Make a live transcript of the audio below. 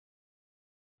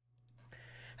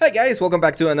Hi guys, welcome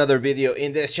back to another video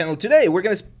in this channel. Today we're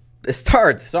gonna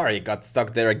start. Sorry, got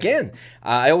stuck there again.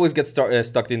 I always get stuck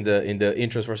in the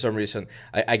intros for some reason.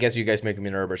 I guess you guys make me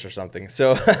nervous or something.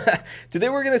 So today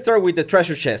we're gonna start with the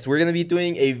treasure chest. We're gonna be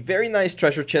doing a very nice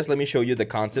treasure chest. Let me show you the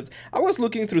concept. I was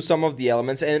looking through some of the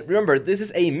elements, and remember, this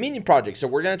is a mini project, so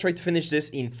we're gonna try to finish this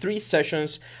in 3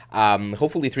 sessions.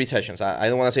 Hopefully 3 sessions. I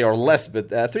don't want to say or less,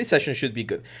 but 3 sessions should be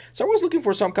good. So I was looking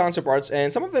for some concept arts,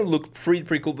 and some of them look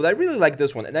pretty cool, but I really like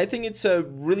this one, and I think it's a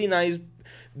really nice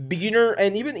beginner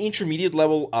and even intermediate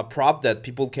level prop that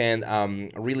people can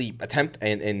really attempt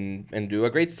and do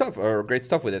great stuff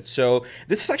with it. So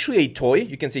this is actually a toy.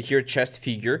 You can see here chest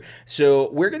figure.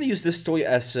 So we're gonna use this toy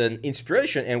as an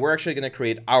inspiration, and we're actually gonna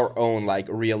create our own like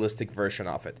realistic version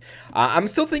of it. I'm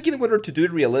still thinking whether to do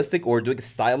it realistic or do it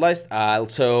stylized.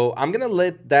 So I'm gonna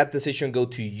let that decision go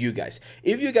to you guys.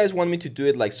 If you guys want me to do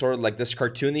it like sort of like this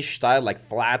cartoonish style, like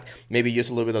flat, maybe use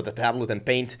a little bit of the tablet and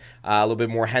paint a little bit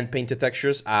more hand painted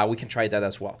textures, we can try that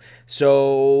as well.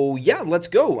 So yeah, let's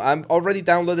go. I'm already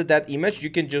downloaded that image. You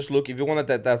can just look, if you want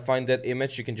to find that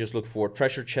image, you can just look for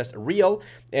treasure chest real,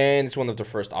 and it's one of the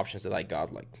first options that I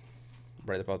got, like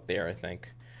right about there, I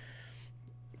think.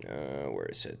 Where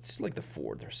is it? It's like the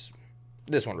 4. There's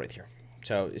this one right here.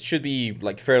 So it should be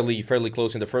like fairly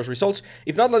close in the first results.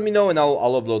 If not, let me know and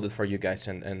I'll upload it for you guys,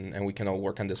 and we can all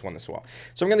work on this one as well.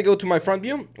 So I'm gonna go to my front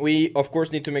view. We of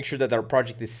course need to make sure that our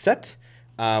project is set,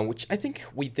 which I think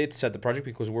we did set the project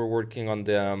because we're working on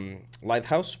the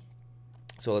lighthouse.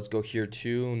 So let's go here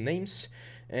to names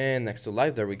and next to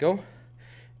live. There we go.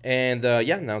 And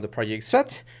yeah, now the project is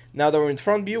set. Now that we're in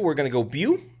front view, we're gonna go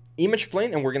view, image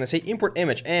plane, and we're gonna say import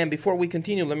image. And before we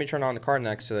continue, let me turn on the card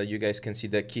next so that you guys can see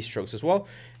the keystrokes as well.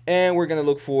 And we're gonna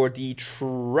look for the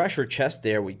treasure chest.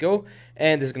 There we go.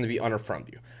 And this is gonna be on our front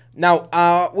view.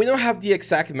 Now, we don't have the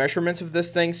exact measurements of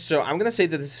this thing, so I'm gonna say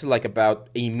that this is like about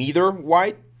a meter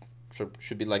wide, so it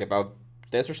should be like about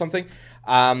this or something.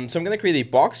 So I'm gonna create a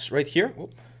box right here.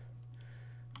 Oop.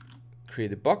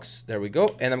 Create a box, there we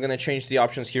go, and I'm gonna change the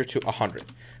options here to 100.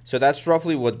 So that's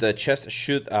roughly what the chest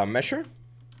should measure.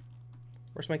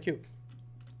 Where's my cube?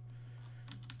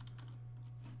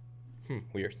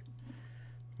 Weird.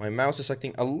 My mouse is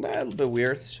acting a little bit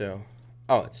weird, so...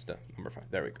 Oh, it's the number 5,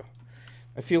 there we go.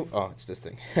 I feel, oh, it's this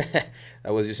thing.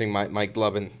 I was using my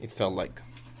glove and it felt like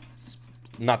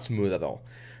not smooth at all.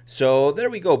 So there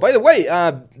we go. By the way,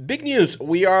 big news.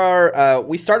 We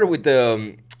started with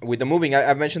the moving.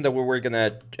 I mentioned that we were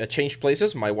gonna change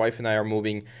places. My wife and I are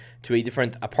moving to a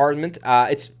different apartment.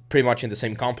 It's pretty much in the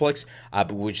same complex,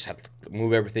 but we just have to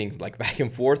move everything like back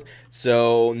and forth.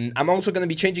 So I'm also going to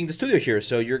be changing the studio here,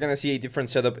 so you're going to see a different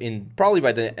setup in probably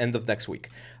by the end of next week.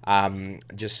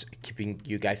 Just keeping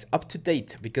you guys up to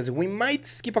date, because we might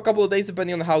skip a couple of days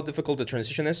depending on how difficult the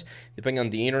transition is, depending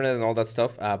on the internet and all that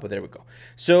stuff, but there we go.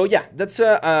 So yeah, that's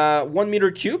a 1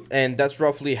 meter cube, and that's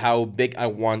roughly how big I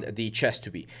want the chest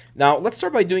to be. Now let's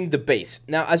start by doing the base.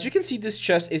 Now as you can see, this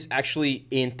chest is actually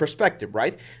in perspective,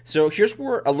 right? So here's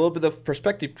where a little bit of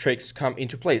perspective tricks come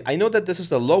into place. I know that this is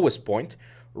the lowest point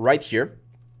right here,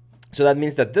 so that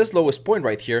means that this lowest point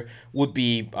right here would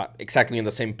be exactly in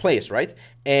the same place, right?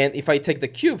 And if I take the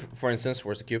cube, for instance,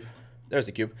 where's the cube? There's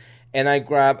the cube, and I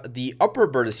grab the upper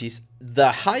vertices,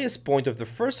 the highest point of the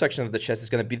first section of the chest is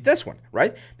going to be this one,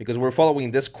 right? Because we're following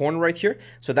this corner right here,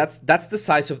 so that's the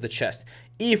size of the chest.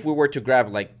 If we were to grab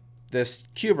like this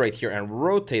cube right here and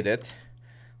rotate it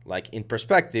like in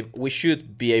perspective, we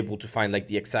should be able to find like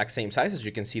the exact same size as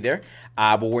you can see there,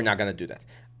 but we're not gonna do that.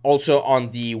 Also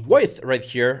on the width right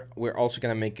here, we're also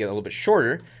gonna make it a little bit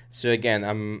shorter. So again,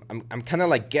 I'm kind of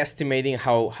like guesstimating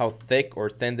how thick or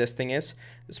thin this thing is.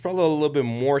 There's probably a little bit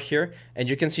more here, and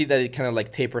you can see that it kind of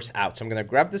like tapers out. So I'm gonna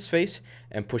grab this face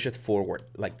and push it forward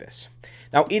like this.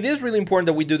 Now it is really important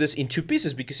that we do this in 2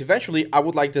 pieces, because eventually I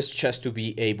would like this chest to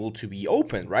be able to be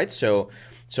open, right? So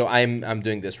I'm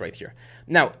doing this right here.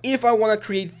 Now, if I want to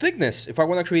create thickness, if I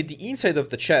want to create the inside of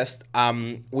the chest,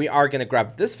 we are going to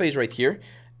grab this face right here.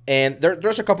 And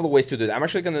there's a couple of ways to do that. I'm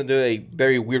actually going to do a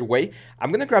very weird way. I'm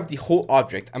going to grab the whole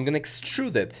object. I'm going to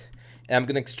extrude it. And I'm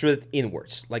going to extrude it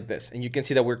inwards like this. And you can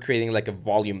see that we're creating like a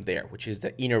volume there, which is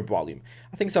the inner volume.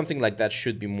 I think something like that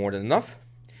should be more than enough.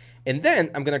 And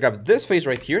then I'm going to grab this face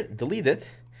right here, delete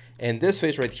it. And this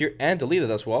face right here, and delete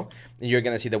it as well. And you're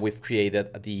gonna see that we've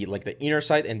created the inner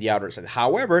side and the outer side.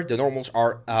 However, the normals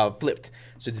are flipped,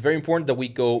 so it's very important that we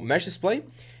go mesh display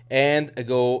and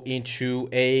go into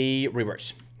a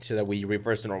reverse, so that we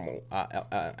reverse the normal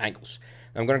angles.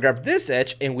 I'm gonna grab this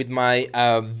edge, and with my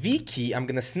V key, I'm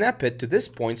gonna snap it to this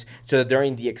points so that they're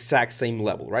in the exact same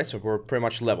level, right? So we're pretty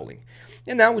much leveling.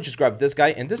 And now we just grab this guy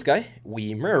and this guy,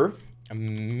 we mirror.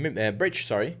 bridge,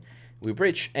 sorry. We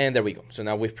bridge, and there we go. So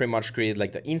now we've pretty much created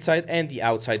like the inside and the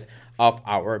outside of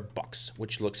our box,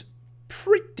 which looks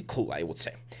pretty cool, I would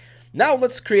say. Now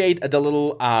let's create the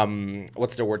little,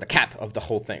 what's the word, the cap of the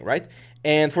whole thing, right?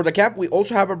 And for the cap, we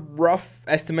also have a rough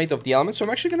estimate of the elements. So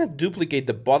I'm actually going to duplicate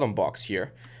the bottom box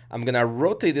here. I'm going to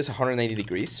rotate this 180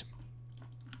 degrees.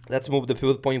 Let's move the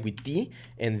pivot point with D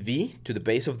and V to the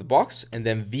base of the box, and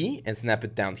then V and snap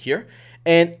it down here.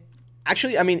 And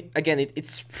actually, I mean, again,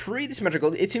 it's pretty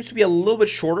symmetrical. It seems to be a little bit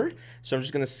shorter, so I'm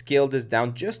just going to scale this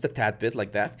down just a tad bit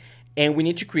like that. And we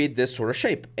need to create this sort of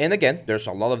shape. And again, there's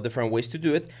a lot of different ways to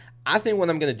do it. I think what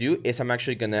I'm going to do is I'm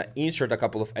actually going to insert a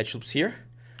couple of edge loops here.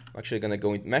 I'm actually going to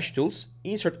go into Mesh Tools,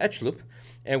 insert edge loop,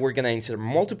 and we're going to insert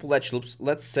multiple edge loops,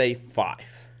 let's say 5.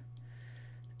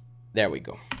 There we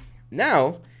go.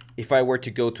 Now, if I were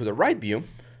to go to the right view,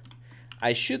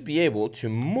 I should be able to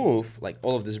move like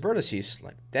all of these vertices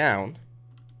like down,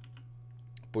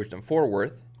 push them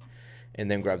forward, and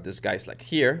then grab these guys like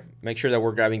here. Make sure that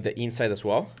we're grabbing the inside as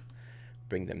well.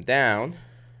 Bring them down,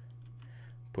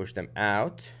 push them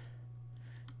out,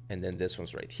 and then this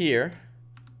one's right here.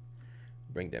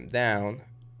 Bring them down,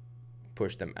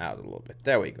 push them out a little bit.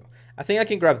 There we go. I think I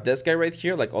can grab this guy right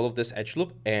here, like all of this edge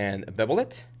loop, and bevel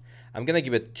it. I'm gonna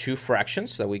give it 2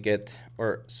 fractions so that we get,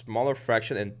 or smaller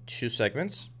fraction and 2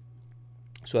 segments,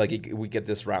 so like we get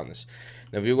this roundness.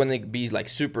 Now if you want to be like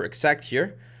super exact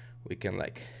here, we can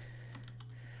like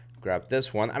grab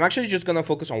this one. I'm actually just gonna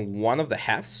focus on one of the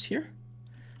halves here.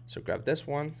 So grab this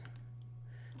one.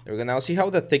 There we go. Now see how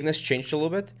the thickness changed a little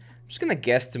bit? I'm just gonna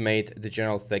guesstimate the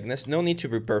general thickness. No need to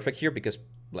be perfect here because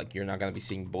like you're not gonna be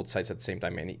seeing both sides at the same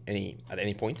time at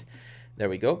any point. There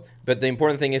we go. But the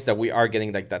important thing is that we are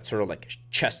getting like that sort of like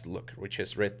chest look, which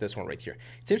is this one right here.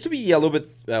 It seems to be a little bit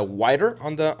wider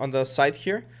on the side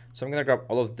here. So I'm gonna grab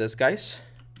all of these guys.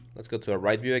 Let's go to a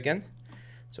right view again.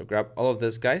 So grab all of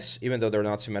these guys, even though they're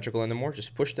not symmetrical anymore.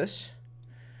 Just push this.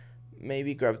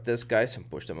 Maybe grab this guys and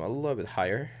push them a little bit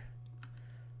higher.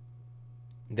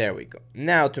 There we go.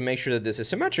 Now to make sure that this is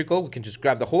symmetrical, we can just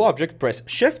grab the whole object, press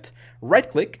Shift, right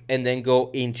click, and then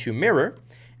go into Mirror.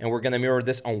 And we're gonna mirror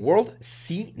this on world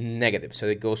C negative, so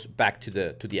it goes back to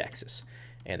the axis.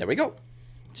 And there we go.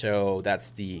 So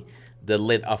that's the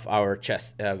lid of our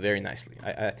chest very nicely.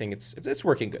 I think it's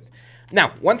working good.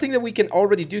 Now, one thing that we can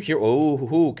already do here.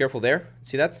 Oh, careful there.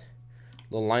 See that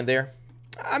little line there?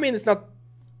 I mean, it's not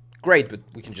great, but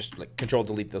we can just like Control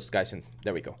delete those guys, and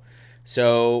there we go.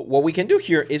 So what we can do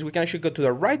here is we can actually go to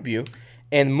the right view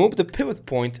and move the pivot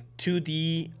point to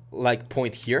the like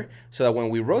point here, so that when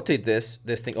we rotate this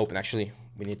thing open, actually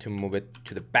we need to move it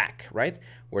to the back, right,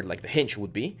 where like the hinge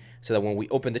would be, so that when we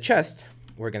open the chest,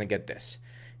 we're gonna get this.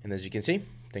 And as you can see,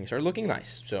 things are looking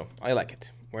nice, so I like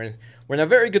it. We're in a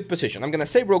very good position. I'm gonna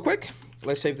save real quick.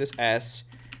 Let's save this as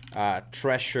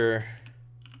treasure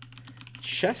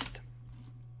chest.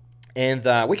 And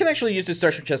we can actually use this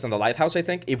treasure chest on the lighthouse, I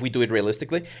think, if we do it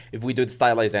realistically. If we do it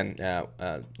stylized, then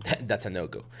that's a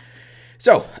no-go.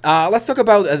 So let's talk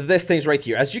about these things right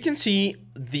here. As you can see,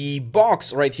 the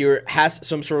box right here has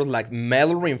some sort of like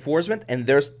metal reinforcement, and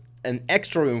there's an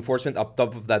extra reinforcement up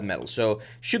top of that metal. So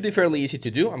should be fairly easy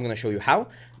to do. I'm going to show you how.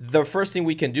 The first thing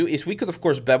we can do is we could, of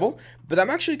course, bevel, but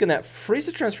I'm actually going to freeze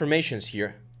the transformations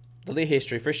here. Delete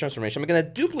history, freeze transformation. I'm going to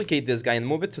duplicate this guy and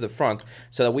move it to the front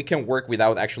so that we can work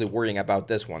without actually worrying about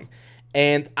this one.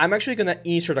 And I'm actually going to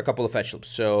insert a couple of edge loops.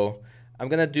 So I'm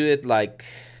going to do it like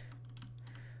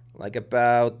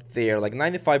about there, like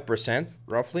 95%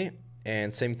 roughly.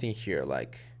 And same thing here,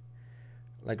 like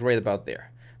right about there.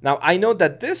 Now, I know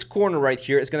that this corner right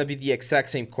here is going to be the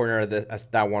exact same corner as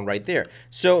that one right there.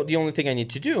 So the only thing I need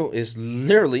to do is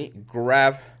literally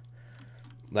grab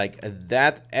like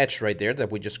that edge right there that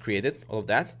we just created, all of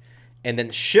that, and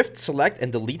then Shift, select,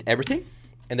 and delete everything.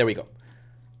 And there we go.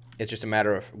 It's just a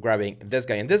matter of grabbing this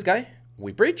guy and this guy.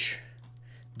 We bridge.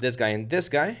 This guy and this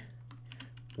guy.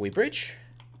 We bridge.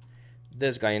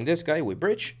 This guy and this guy. We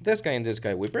bridge. This guy and this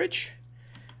guy. We bridge.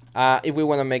 If we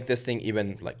want to make this thing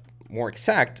even like more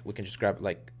exact, we can just grab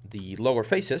like the lower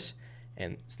faces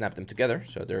and snap them together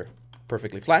so they're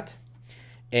perfectly flat.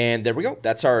 And there we go.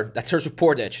 That's our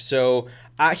support edge. So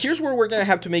here's where we're gonna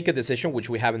have to make a decision, which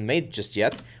we haven't made just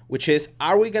yet, which is,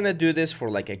 are we gonna do this for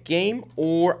like a game,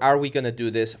 or are we gonna do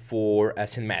this for a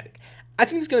cinematic? I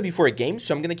think it's gonna be for a game,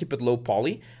 so I'm gonna keep it low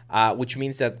poly, which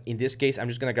means that in this case, I'm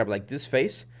just gonna grab like this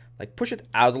face, like push it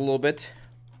out a little bit,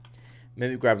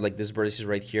 maybe grab like this vertices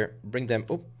right here, bring them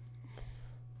up,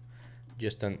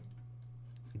 just on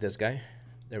this guy.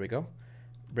 There we go.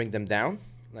 Bring them down,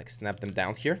 like snap them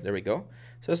down here. There we go.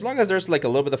 So as long as there's like a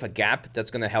little bit of a gap,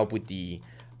 that's gonna help with the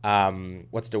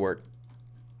what's the word?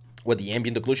 with the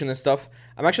ambient occlusion and stuff,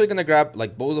 I'm actually gonna grab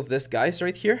like both of these guys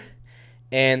right here.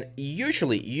 And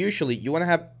usually you want to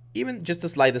have even just the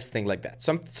slightest thing like that,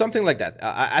 something like that.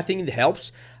 I think it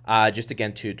helps, just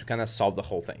again to kind of solve the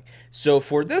whole thing. So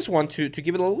for this one, to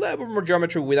give it a little bit more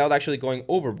geometry without actually going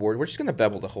overboard, we're just gonna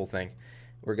bevel the whole thing.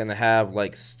 We're gonna have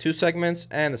like 2 segments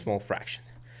and a small fraction.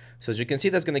 So as you can see,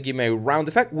 that's going to give me a round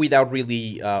effect without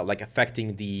really like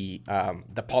affecting the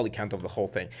poly count of the whole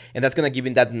thing. And that's going to give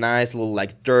me that nice little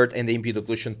like dirt and the impede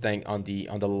occlusion thing on the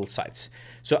little sides.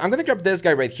 So I'm going to grab this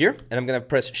guy right here, and I'm going to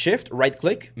press Shift, right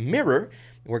click, mirror.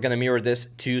 We're going to mirror this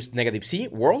to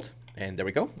 -C, world. And there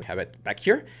we go. We have it back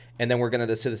here. And then we're going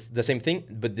to do the same thing,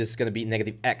 but this is going to be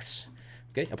 -X.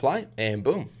 Okay, apply, and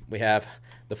boom. We have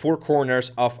the 4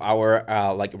 corners of our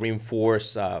like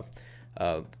reinforced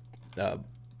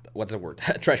what's the word?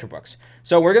 Treasure box.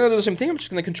 So we're going to do the same thing. I'm just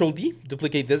going to Control D,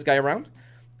 duplicate this guy around.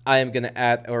 I am going to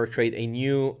add or create a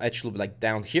new edge loop like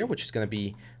down here, which is going to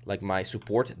be like my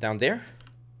support down there.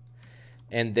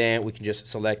 And then we can just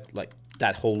select like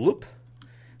that whole loop.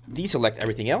 Deselect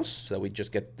everything else, so we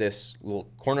just get this little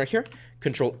corner here.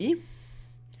 Control E,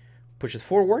 push it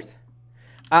forward.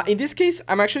 In this case,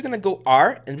 I'm actually going to go R,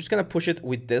 and I'm just going to push it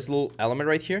with this little element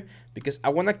right here, because I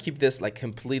want to keep this like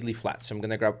completely flat. So I'm going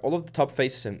to grab all of the top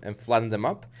faces and flatten them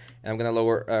up. And I'm going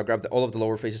to grab all of the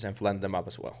lower faces and flatten them up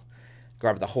as well.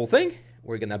 Grab the whole thing.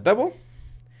 We're going to bevel.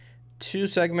 2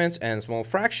 segments and a small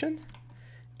fraction.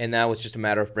 And now it's just a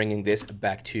matter of bringing this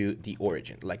back to the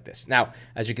origin like this. Now,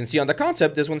 as you can see on the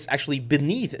concept, this one's actually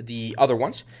beneath the other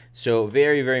ones. So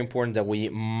very, very important that we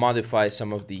modify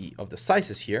some of the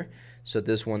sizes here. So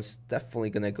this one's definitely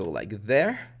going to go like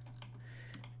there.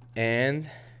 And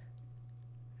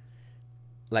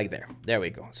like there. There we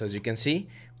go. So as you can see,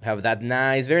 we have that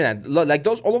nice, very nice. Like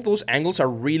all of those angles are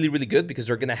really, really good because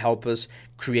they're going to help us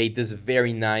create this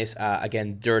very nice,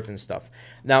 again, dirt and stuff.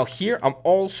 Now here, I'm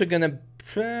also going to,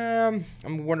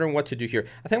 I'm wondering what to do here.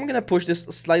 I think I'm going to push this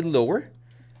slightly lower.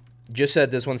 Just so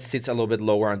that this one sits a little bit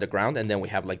lower on the ground. And then we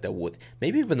have like the wood.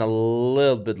 Maybe even a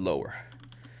little bit lower.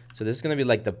 So this is going to be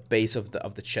like the base of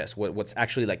the chest, what's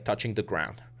actually like touching the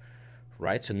ground,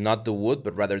 right? So not the wood,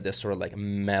 but rather this sort of like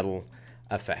metal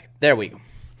effect. There we go.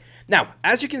 Now,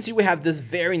 as you can see, we have this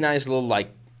very nice little like,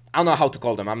 I don't know how to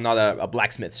call them. I'm not a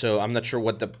blacksmith, so I'm not sure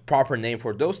what the proper name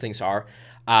for those things are.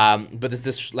 But it's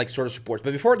this like sort of supports.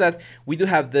 But before that, we do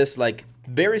have this like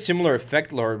very similar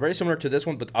effect, or very similar to this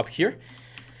one, but up here.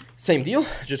 Same deal.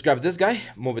 Just grab this guy,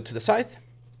 move it to the side.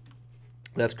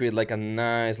 Let's create like a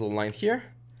nice little line here.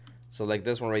 So like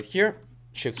this one right here,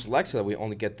 Shift select so that we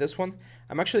only get this one.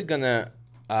 I'm actually gonna,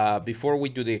 before we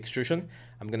do the extrusion,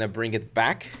 I'm gonna bring it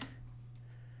back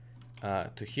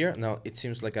to here. Now it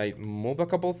seems like I moved a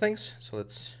couple of things, so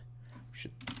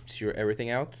should zero everything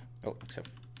out. Oh, except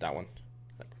that one.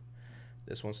 Like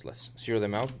this one's, let's zero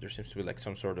them out. There seems to be like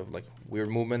some sort of like weird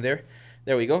movement there.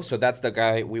 There we go. So that's the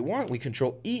guy we want. We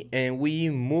Control E and we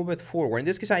move it forward. In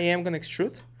this case, I am gonna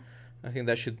extrude. I think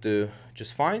that should do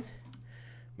just fine.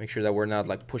 Make sure that we're not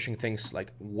like pushing things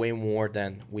like way more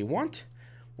than we want.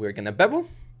 We're gonna bevel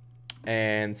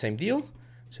and same deal.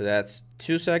 So that's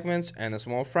 2 segments and a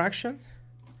small fraction.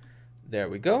 There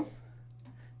we go.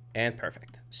 And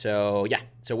perfect. So yeah,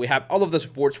 so we have all of the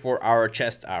supports for our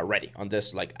chest ready on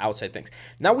this like outside things.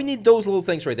 Now we need those little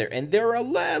things right there, and they're a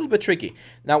little bit tricky.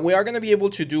 Now we are gonna be able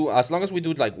to do, as long as we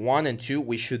do like 1 and 2,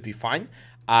 we should be fine.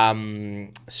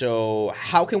 So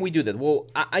how can we do that? Well,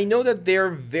 I know that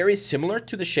they're very similar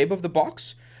to the shape of the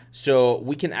box. So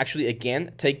we can actually,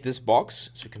 again, take this box.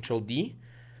 So Control D,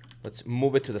 let's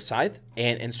move it to the side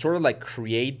and sort of like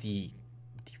create the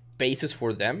basis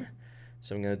for them.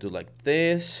 So I'm going to do like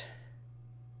this,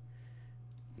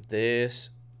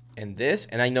 and this.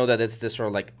 And I know that it's this sort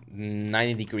of like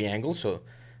 90-degree angle. So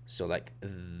like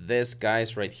this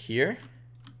guy's right here.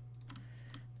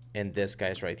 And this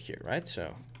guy's right here, right?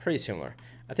 So pretty similar.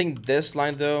 I think this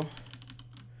line though,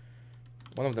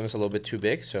 one of them is a little bit too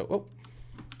big. So, oh,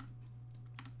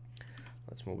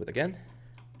 let's move it again.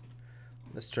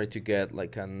 Let's try to get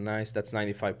like a nice, that's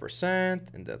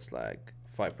 95%, and that's like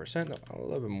 5%, no, a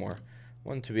little bit more. I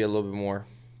want it to be a little bit more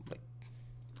like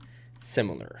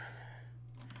similar.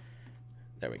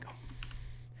 There we go.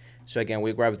 So again,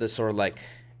 we grab this sort of like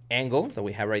angle that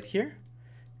we have right here,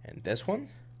 and this one.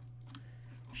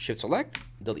 Shift select,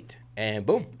 delete, and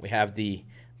boom, we have the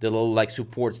little like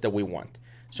supports that we want.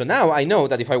 So now I know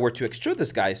that if I were to extrude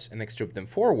these guys and extrude them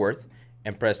forward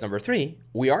and press number 3,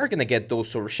 we are gonna get those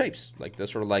sort of shapes, like the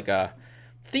sort of like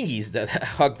thingies that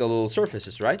hug the little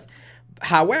surfaces, right?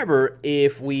 However,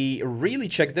 if we really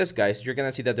check this, guys, you're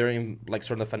gonna see that they're in like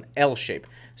sort of an L shape.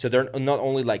 So they're not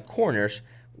only like corners,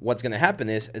 what's going to happen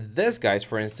is these guys,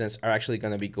 for instance, are actually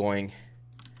going to be going,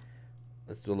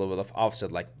 let's do a little bit of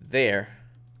offset like there.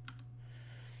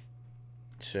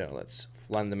 So let's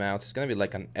flatten them out. It's going to be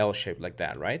like an L shape like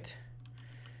that, right?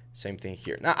 Same thing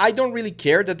here. Now, I don't really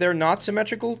care that they're not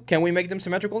symmetrical. Can we make them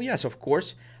symmetrical? Yes, of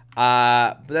course.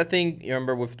 But I think, you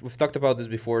remember, we've talked about this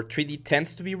before. 3D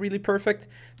tends to be really perfect.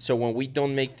 So when we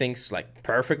don't make things like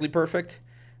perfectly perfect,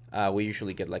 we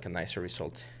usually get like a nicer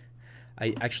result.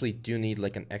 I actually do need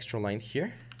like an extra line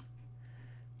here.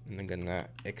 And I'm gonna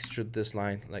extrude this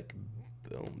line like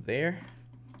boom there.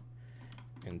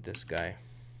 And this guy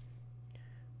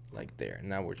like there.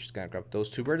 Now we're just gonna grab those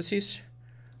two vertices,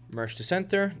 merge to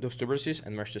center, those two vertices,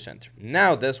 and merge to center.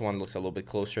 Now this one looks a little bit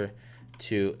closer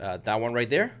to that one right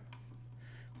there,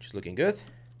 which is looking good.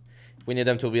 If we need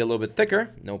them to be a little bit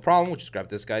thicker, no problem. We'll just grab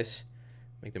this guys,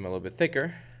 make them a little bit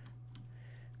thicker.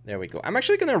 There we go. I'm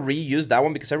actually gonna reuse that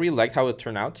one because I really liked how it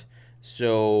turned out.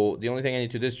 So the only thing I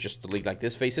need to do is just delete like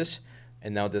this faces,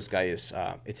 and now this guy is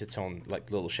it's its own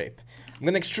like little shape. I'm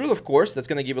gonna extrude, of course. That's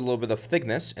gonna give it a little bit of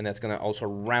thickness, and that's gonna also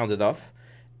round it off.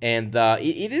 And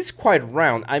it is quite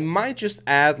round. I might just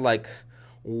add like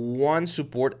one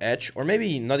support edge, or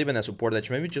maybe not even a support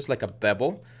edge, maybe just like a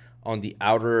bevel on the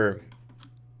outer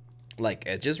like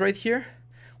edges right here,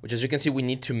 which, as you can see, we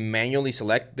need to manually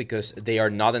select because they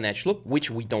are not an edge loop, which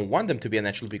we don't want them to be an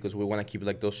edge loop because we want to keep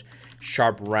like those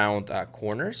sharp round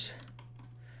corners.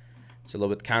 It's a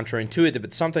little bit counterintuitive,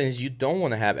 but sometimes you don't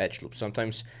want to have edge loops.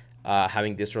 Sometimes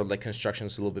having this sort of like construction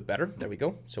is a little bit better. There we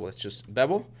go. So let's just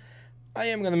bevel. I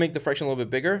am going to make the fraction a little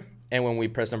bit bigger, and when we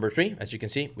press number 3, as you can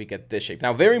see, we get this shape.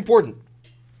 Now, very important,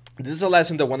 this is a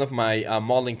lesson that one of my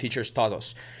modeling teachers taught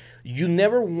us. You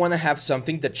never want to have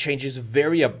something that changes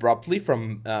very abruptly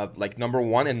from like number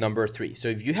 1 and number 3. So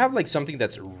if you have like something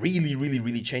that's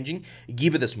really changing,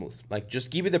 give it a smooth. Like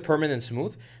just give it a permanent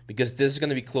smooth, because this is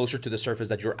going to be closer to the surface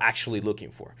that you're actually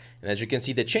looking for. And as you can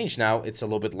see, the change now, it's a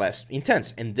little bit less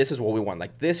intense, and this is what we want.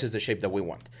 Like this is the shape that we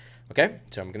want. Okay,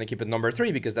 so I'm going to keep it number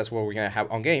 3 because that's what we're going to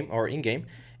have on game or in game.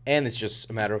 And it's just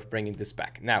a matter of bringing this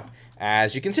back. Now,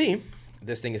 as you can see,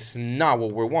 this thing is not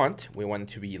what we want. We want it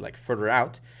to be like further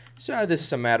out. So this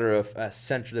is a matter of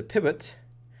center the pivot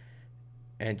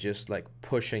and just like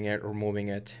pushing it or moving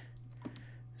it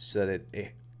so that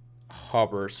it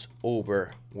hovers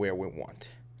over where we want.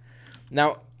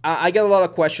 Now, I get a lot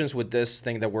of questions with this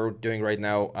thing that we're doing right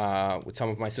now with some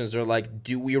of my students. They're like,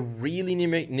 do we really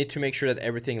need to make sure that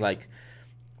everything like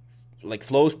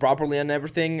flows properly and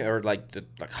everything, or like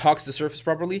hugs the surface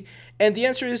properly? And the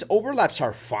answer is overlaps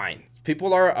are fine.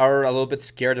 People are a little bit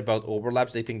scared about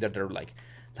overlaps. They think that they're like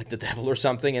the devil or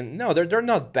something, and no, they're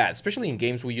not bad. Especially in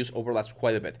games, we use overlaps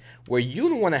quite a bit. Where you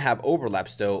don't want to have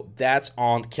overlaps though, that's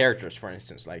on characters, for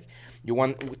instance. Like you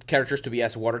want characters to be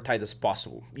as watertight as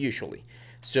possible, usually.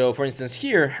 So for instance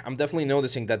here, I'm definitely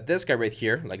noticing that this guy right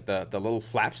here, like the little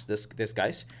flaps, this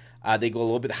guys, they go a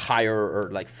little bit higher or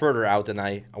like further out than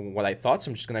what I thought. So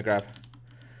I'm just gonna grab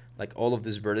like all of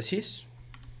these vertices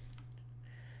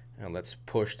and let's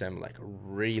push them like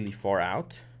really far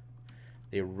out.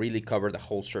 They really cover the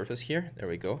whole surface here. There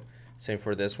we go. Same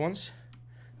for this ones.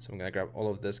 So I'm gonna grab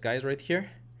all of these guys right here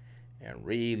and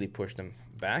really push them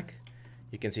back.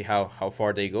 You can see how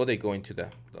far they go. They go into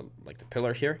the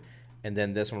pillar here. And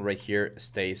then this one right here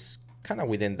stays kind of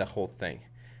within the whole thing.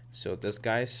 So this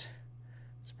guys,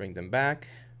 let's bring them back.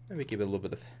 Maybe give it a little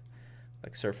bit of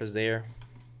like surface there.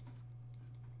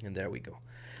 And there we go.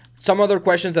 Some other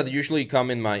questions that usually come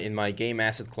in my game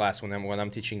asset class when I'm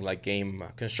teaching like game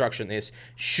construction is,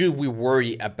 should we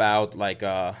worry about like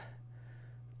the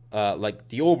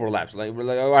overlaps, like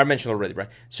I mentioned already, right?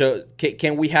 So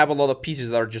can we have a lot of pieces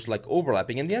that are just like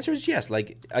overlapping? And the answer is yes.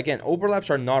 Like again,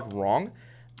 overlaps are not wrong,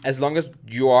 as long as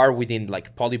you are within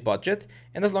like poly budget,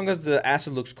 and as long as the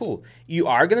asset looks cool. You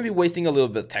are going to be wasting a little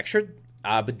bit of texture,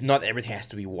 but not everything has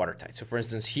to be watertight. So for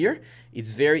instance here,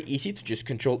 it's very easy to just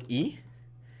Control E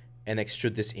and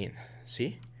extrude this in.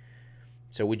 See?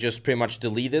 So we just pretty much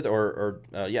deleted or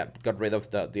got rid of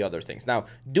the other things. Now,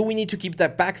 do we need to keep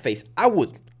that back face? I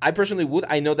would. I personally would.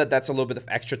 I know that that's a little bit of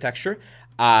extra texture,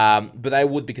 but I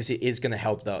would, because it is going to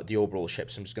help the overall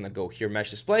shape. So I'm just going to go here, Mesh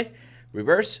Display,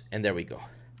 Reverse, and there we go.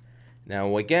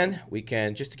 Now again, we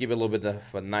can, just to give it a little bit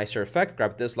of a nicer effect,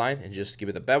 grab this line and just give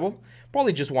it a bevel.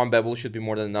 Probably just one bevel should be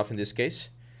more than enough in this case.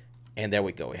 And there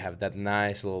we go. We have that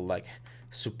nice little like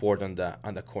support on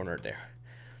the corner there.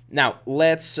 Now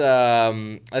let's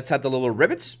add the little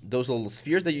rivets, those little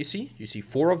spheres that you see. You see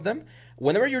 4 of them.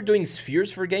 Whenever you're doing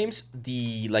spheres for games,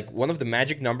 one of the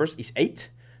magic numbers is 8.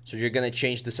 So you're gonna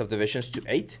change the subdivisions to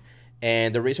 8.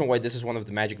 And the reason why this is one of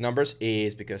the magic numbers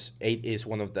is because 8 is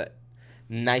one of the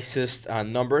nicest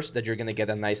numbers that you're gonna get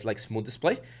a nice like smooth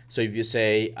display. So if you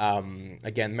say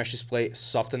again, mesh display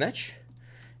soften edge,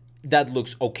 that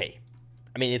looks okay.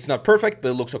 I mean, it's not perfect, but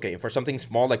it looks okay. For something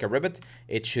small like a rivet,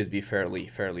 it should be fairly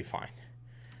fine.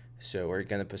 So we're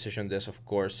gonna position this, of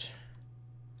course,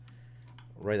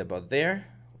 right about there,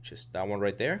 which is that one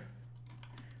right there.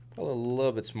 Probably a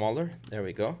little bit smaller. There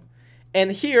we go.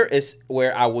 And here is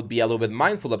where I would be a little bit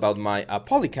mindful about my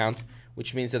poly count,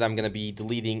 which means that I'm gonna be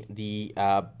deleting the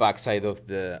backside of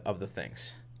the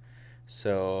things.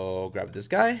 So grab this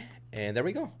guy, and there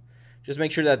we go. Just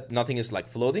make sure that nothing is like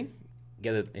floating.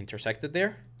 Get it intersected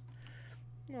there.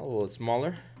 A little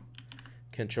smaller.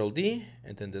 Control D,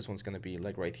 and then this one's gonna be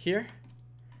like right here.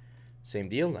 Same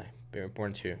deal. Like, very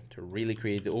important to really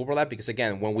create the overlap, because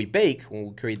again, when we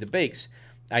create the bakes,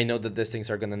 I know that these things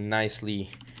are gonna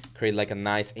nicely create like a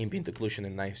nice ambient occlusion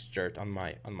and nice dirt on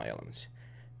my elements.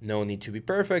 No need to be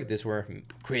perfect. These were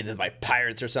created by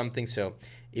pirates or something, so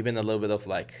even a little bit of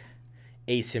like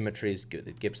asymmetry is good.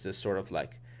 It gives this sort of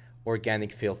like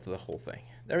organic feel to the whole thing.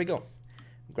 There we go.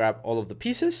 Grab all of the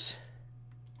pieces.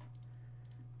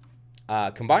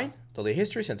 Combine, delete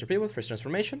history, center pivot, first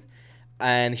transformation.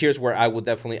 And here's where I would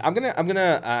definitely, I'm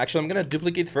gonna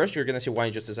duplicate first. You're gonna see why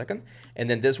in just a second. And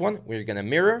then this one, we're gonna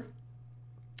mirror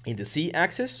in the Z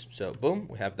axis. So boom,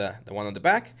 we have the one on the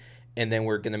back. And then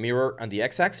we're gonna mirror on the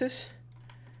X axis.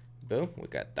 Boom, we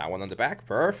got that one on the back,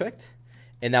 perfect.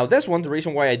 And now this one, the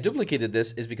reason why I duplicated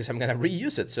this is because I'm gonna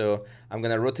reuse it. So I'm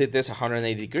gonna rotate this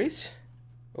 180 degrees.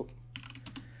 Oh,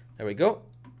 there we go.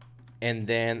 And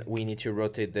then we need to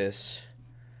rotate this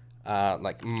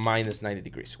like minus 90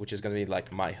 degrees, which is gonna be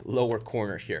like my lower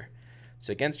corner here.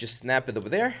 So again, just snap it over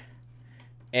there.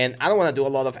 And I don't wanna do a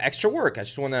lot of extra work. I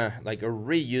just wanna like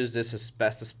reuse this as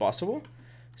best as possible.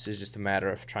 So it's just a matter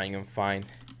of trying and find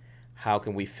how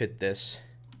can we fit this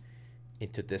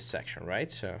into this section, right?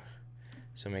 So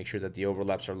make sure that the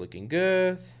overlaps are looking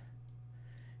good.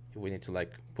 We need to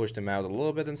like push them out a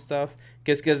little bit and stuff,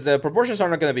 because the proportions are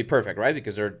not going to be perfect, right?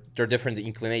 Because they're different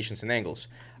inclinations and angles.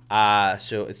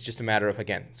 So it's just a matter of,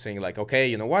 again, saying like, okay,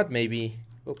 you know what, maybe,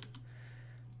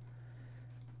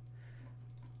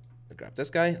 grab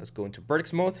this guy. Let's go into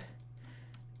vertex mode,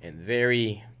 and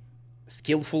very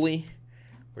skillfully,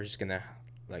 we're just gonna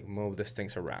like move these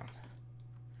things around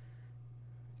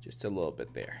just a little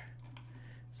bit there.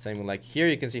 Same like here,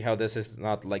 you can see how this is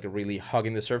not like really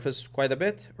hugging the surface quite a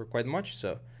bit or quite much.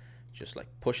 So just like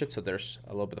push it so there's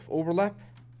a little bit of overlap.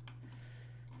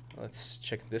 Let's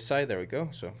check this side. There we go.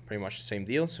 So pretty much the same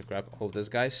deal. So grab all of these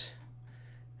guys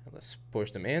and let's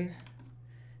push them in.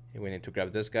 And we need to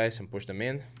grab these guys and push them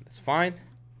in. That's fine.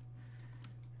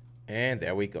 And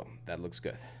there we go. That looks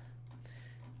good.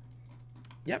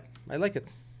 Yep, I like it.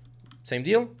 Same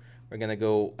deal. We're gonna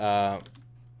go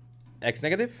X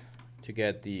negative to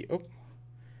get the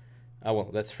well,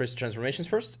 let's first transformations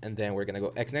first, and then we're gonna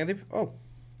go X negative. Oh,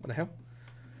 what the hell?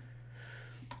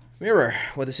 Mirror,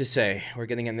 what does it say? We're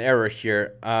getting an error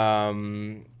here.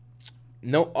 No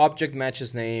object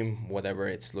matches name, whatever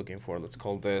it's looking for. Let's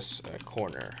call this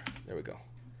corner. There we go.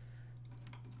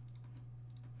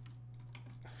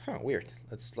 Huh, weird.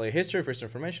 Let's lay history, first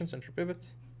information, center pivot.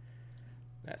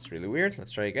 That's really weird.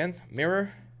 Let's try again.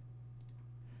 Mirror.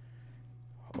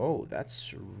 Oh,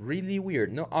 that's really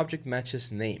weird. No object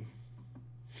matches name.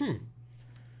 I'm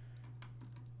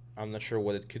not sure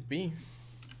what it could be.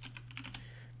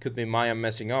 Could be Maya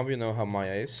messing up. You know how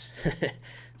Maya is.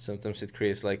 Sometimes it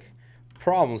creates like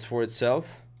problems for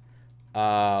itself.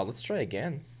 Let's try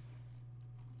again.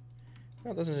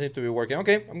 No, it doesn't seem to be working.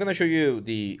 Okay, I'm gonna show you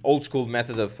the old school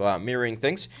method of mirroring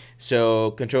things.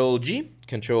 So Control G,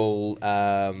 Control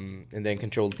and then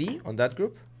Control D on that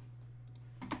group.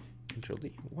 Control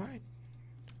D. Why?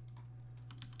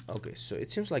 Okay, so it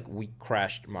seems like we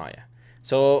crashed Maya.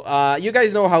 So you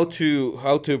guys know how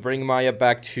to bring Maya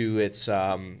back to its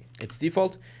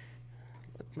default.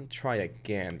 Let me try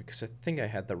again, because I think I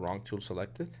had the wrong tool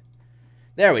selected.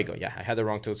 There we go. Yeah, I had the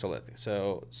wrong tool selected.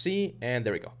 So C, and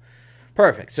there we go.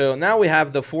 Perfect. So now we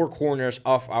have the four corners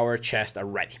of our chest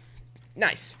already.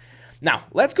 Nice. Now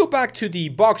let's go back to the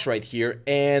box right here,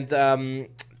 and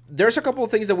there's a couple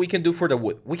of things that we can do for the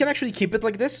wood. We can actually keep it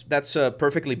like this. That's a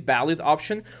perfectly valid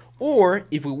option. Or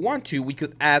if we want to, we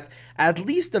could add at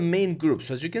least the main group.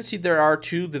 So as you can see, there are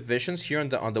two divisions here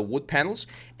on the wood panels,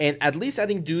 and at least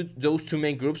adding those two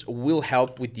main groups will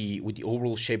help with the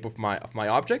overall shape of my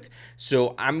object.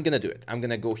 So I'm gonna do it. I'm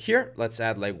gonna go here. Let's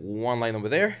add like one line over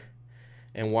there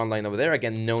and one line over there.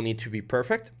 Again, no need to be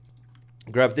perfect.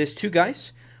 Grab these two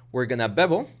guys. We're gonna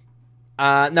bevel.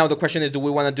 Now the question is, do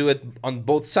we want to do it on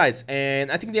both sides?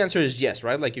 And I think the answer is yes,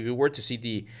 right? Like if you were to see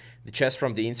the chest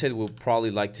from the inside, we'll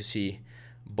probably like to see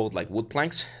both like wood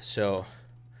planks. So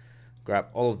grab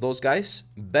all of those guys,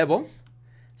 bevel,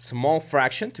 small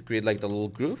fraction to create like the little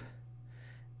groove,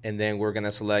 and then we're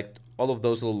gonna select all of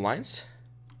those little lines.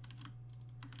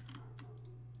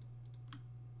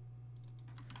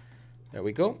 There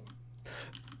we go.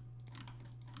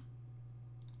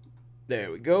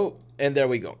 There we go, and there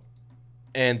we go.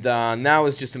 And now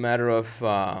it's just a matter of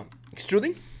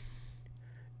extruding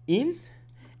in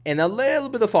and a little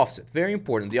bit of offset. Very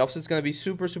important. The offset is going to be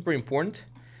super, super important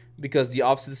because the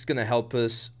offset is going to help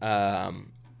us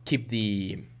keep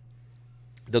the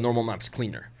normal maps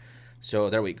cleaner. So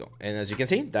there we go. And as you can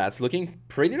see, that's looking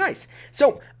pretty nice.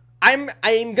 So I'm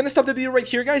gonna stop the video right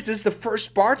here, guys. This is the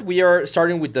first part. We are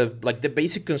starting with the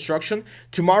basic construction.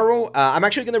 Tomorrow, I'm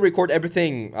actually gonna record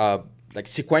everything like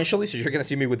sequentially, so you're gonna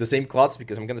see me with the same clots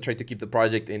because I'm gonna try to keep the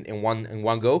project in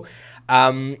one go.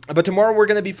 But tomorrow we're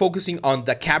gonna be focusing on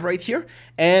the cab right here,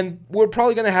 and we're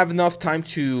probably gonna have enough time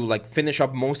to like finish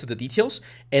up most of the details.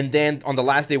 And then on the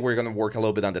last day, we're gonna work a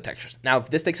little bit on the textures. Now, if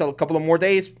this takes a couple of more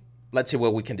days, let's see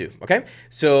what we can do. Okay,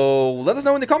 so let us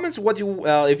know in the comments what you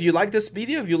if you like this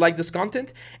video, if you like this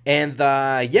content, and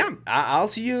yeah, I'll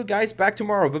see you guys back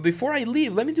tomorrow. But before I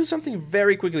leave, let me do something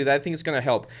very quickly that I think is gonna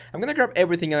help. I'm gonna grab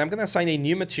everything and I'm gonna assign a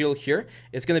new material here.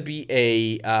 It's gonna be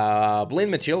a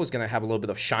blend material. It's gonna have a little bit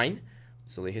of shine,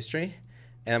 silly history,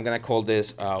 and I'm gonna call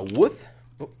this wood,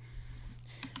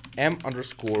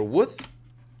 m_wood,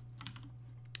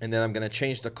 and then I'm gonna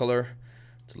change the color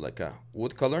to like a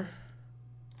wood color.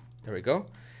 There we go.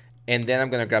 And then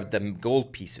I'm going to grab the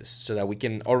gold pieces so that we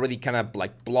can already kind of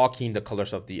like block in the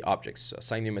colors of the objects. So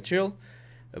assign new material,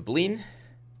 a bleen,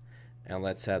 and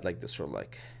let's add like this sort of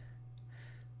like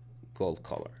gold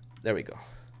color. There we go.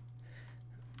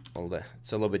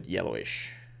 It's a little bit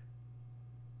yellowish.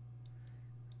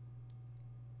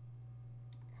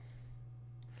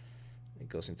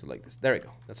 Goes into like this. There we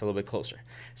go. That's a little bit closer.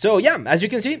 So yeah, as you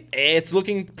can see, it's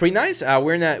looking pretty nice.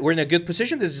 We're in a good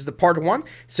position. This is the part 1.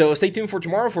 So stay tuned for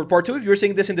tomorrow for part 2. If you're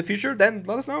seeing this in the future, then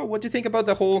let us know what you think about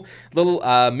the whole little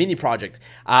mini project.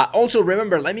 Also,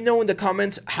 remember, let me know in the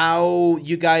comments how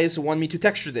you guys want me to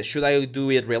texture this. Should I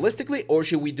do it realistically or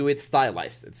should we do it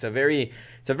stylized? It's a very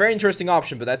interesting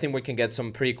option, but I think we can get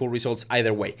some pretty cool results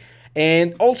either way.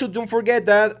 And also, don't forget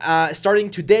that starting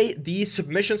today, these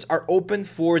submissions are open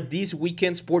for this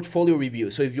weekend's portfolio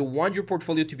review. So if you want your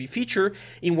portfolio to be featured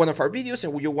in one of our videos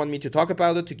and you want me to talk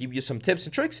about it, to give you some tips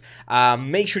and tricks,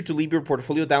 make sure to leave your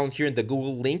portfolio down here in the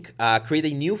Google link. Create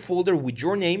a new folder with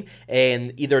your name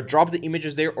and either drop the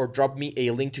images there or drop me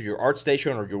a link to your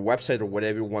ArtStation or your website or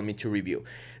whatever you want me to review.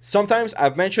 Sometimes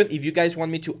I've mentioned if you guys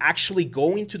want me to actually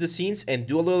go into the scenes and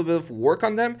do a little bit of work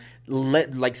on them,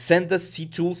 send the C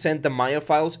tool, send the Maya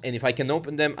files, and if I can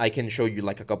open them, I can show you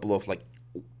like a couple of like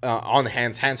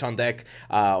hands on deck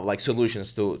like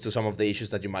solutions to some of the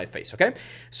issues that you might face. Okay,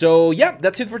 so yeah,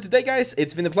 that's it for today, guys.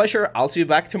 It's been a pleasure. I'll see you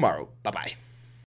back tomorrow. Bye bye.